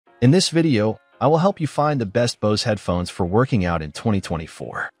In this video, I will help you find the best Bose headphones for working out in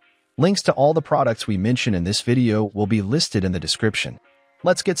 2024. Links to all the products we mention in this video will be listed in the description.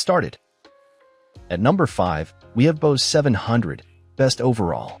 Let's get started. At number 5, we have Bose 700, Best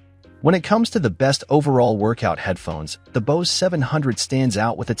Overall. When it comes to the best overall workout headphones, the Bose 700 stands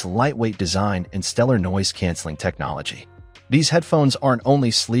out with its lightweight design and stellar noise-canceling technology. These headphones aren't only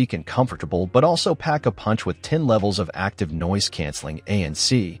sleek and comfortable, but also pack a punch with 10 levels of active noise-canceling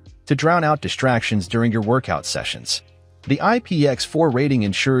ANC to drown out distractions during your workout sessions. The IPX4 rating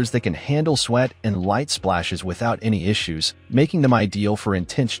ensures they can handle sweat and light splashes without any issues, making them ideal for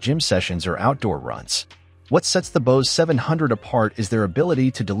intense gym sessions or outdoor runs. What sets the Bose 700 apart is their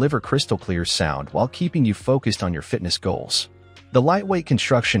ability to deliver crystal-clear sound while keeping you focused on your fitness goals. The lightweight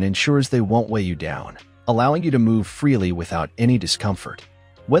construction ensures they won't weigh you down, allowing you to move freely without any discomfort.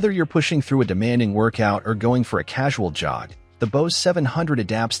 Whether you're pushing through a demanding workout or going for a casual jog, the Bose 700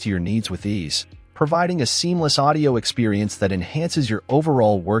 adapts to your needs with ease, providing a seamless audio experience that enhances your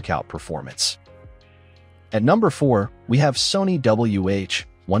overall workout performance. At number 4, we have Sony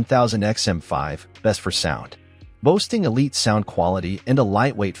WH-1000XM5, Best for Sound. Boasting elite sound quality and a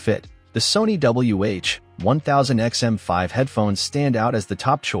lightweight fit, the Sony WH-1000XM5 headphones stand out as the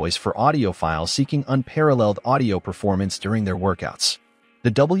top choice for audiophiles seeking unparalleled audio performance during their workouts. The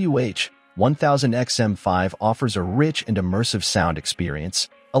WH-1000XM5 offers a rich and immersive sound experience,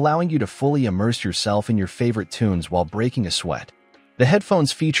 allowing you to fully immerse yourself in your favorite tunes while breaking a sweat. The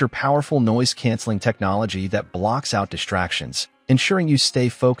headphones feature powerful noise-canceling technology that blocks out distractions, ensuring you stay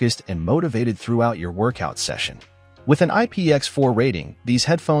focused and motivated throughout your workout session. With an IPX4 rating, these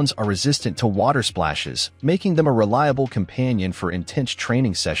headphones are resistant to water splashes, making them a reliable companion for intense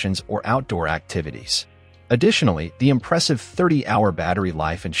training sessions or outdoor activities. Additionally, the impressive 30-hour battery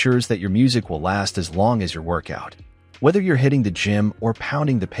life ensures that your music will last as long as your workout. Whether you're hitting the gym or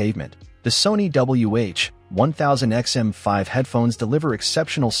pounding the pavement, the Sony WH-1000XM5 headphones deliver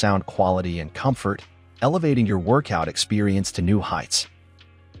exceptional sound quality and comfort, elevating your workout experience to new heights.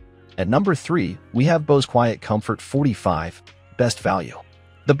 At number 3, we have Bose Quiet Comfort 45, Best Value.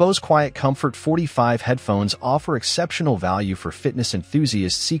 The Bose Quiet Comfort 45 headphones offer exceptional value for fitness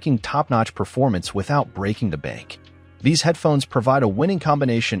enthusiasts seeking top-notch performance without breaking the bank. These headphones provide a winning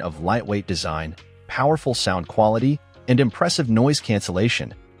combination of lightweight design, powerful sound quality, and impressive noise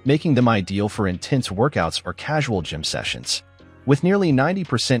cancellation, making them ideal for intense workouts or casual gym sessions. With nearly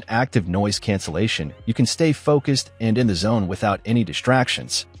 90% active noise cancellation, you can stay focused and in the zone without any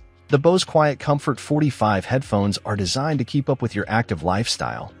distractions. The Bose Quiet Comfort 45 headphones are designed to keep up with your active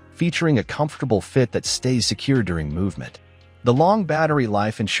lifestyle, featuring a comfortable fit that stays secure during movement. The long battery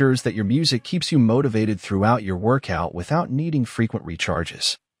life ensures that your music keeps you motivated throughout your workout without needing frequent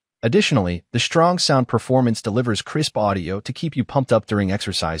recharges. Additionally, the strong sound performance delivers crisp audio to keep you pumped up during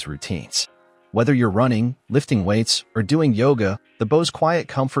exercise routines. Whether you're running, lifting weights, or doing yoga, the Bose Quiet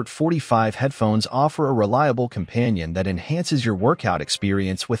Comfort 45 headphones offer a reliable companion that enhances your workout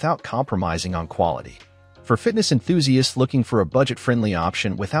experience without compromising on quality. For fitness enthusiasts looking for a budget-friendly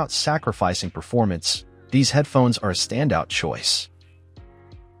option without sacrificing performance, these headphones are a standout choice.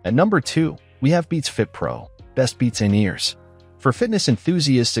 At number 2, we have Beats Fit Pro, Best Beats In-Ears. For fitness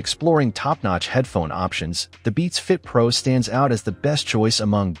enthusiasts exploring top-notch headphone options, the Beats Fit Pro stands out as the best choice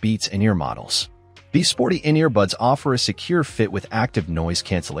among Beats in-ear models. These sporty in-ear buds offer a secure fit with active noise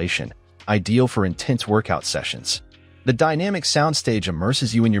cancellation, ideal for intense workout sessions. The dynamic soundstage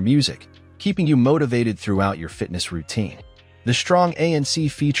immerses you in your music, keeping you motivated throughout your fitness routine. The strong ANC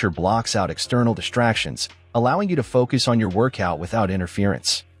feature blocks out external distractions, allowing you to focus on your workout without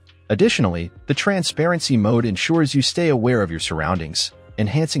interference. Additionally, the transparency mode ensures you stay aware of your surroundings,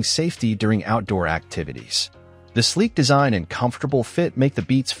 enhancing safety during outdoor activities. The sleek design and comfortable fit make the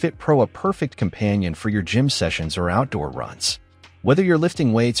Beats Fit Pro a perfect companion for your gym sessions or outdoor runs. Whether you're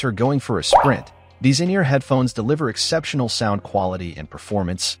lifting weights or going for a sprint, these in-ear headphones deliver exceptional sound quality and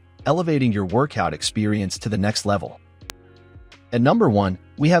performance, elevating your workout experience to the next level. At number 1,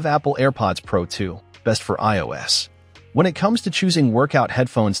 we have Apple AirPods Pro 2, Best for iOS. When it comes to choosing workout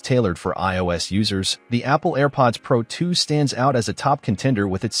headphones tailored for iOS users, the Apple AirPods Pro 2 stands out as a top contender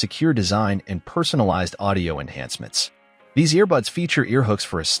with its secure design and personalized audio enhancements. These earbuds feature earhooks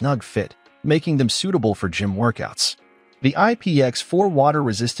for a snug fit, making them suitable for gym workouts. The IPX4 water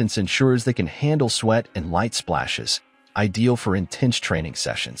resistance ensures they can handle sweat and light splashes, ideal for intense training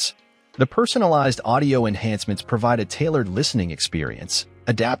sessions. The personalized audio enhancements provide a tailored listening experience,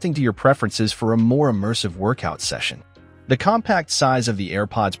 adapting to your preferences for a more immersive workout session. The compact size of the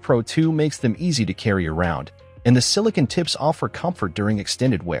AirPods Pro 2 makes them easy to carry around, and the silicone tips offer comfort during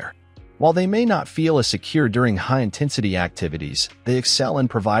extended wear. While they may not feel as secure during high-intensity activities, they excel in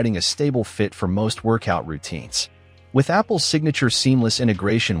providing a stable fit for most workout routines. With Apple's signature seamless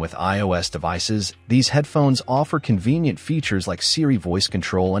integration with iOS devices, these headphones offer convenient features like Siri voice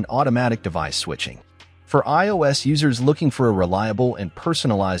control and automatic device switching. For iOS users looking for a reliable and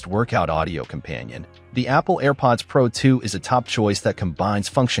personalized workout audio companion, the Apple AirPods Pro 2 is a top choice that combines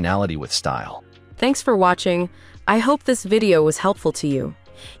functionality with style. Thanks for watching. I hope this video was helpful to you.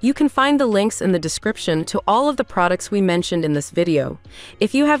 You can find the links in the description to all of the products we mentioned in this video.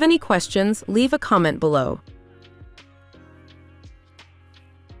 If you have any questions, leave a comment below.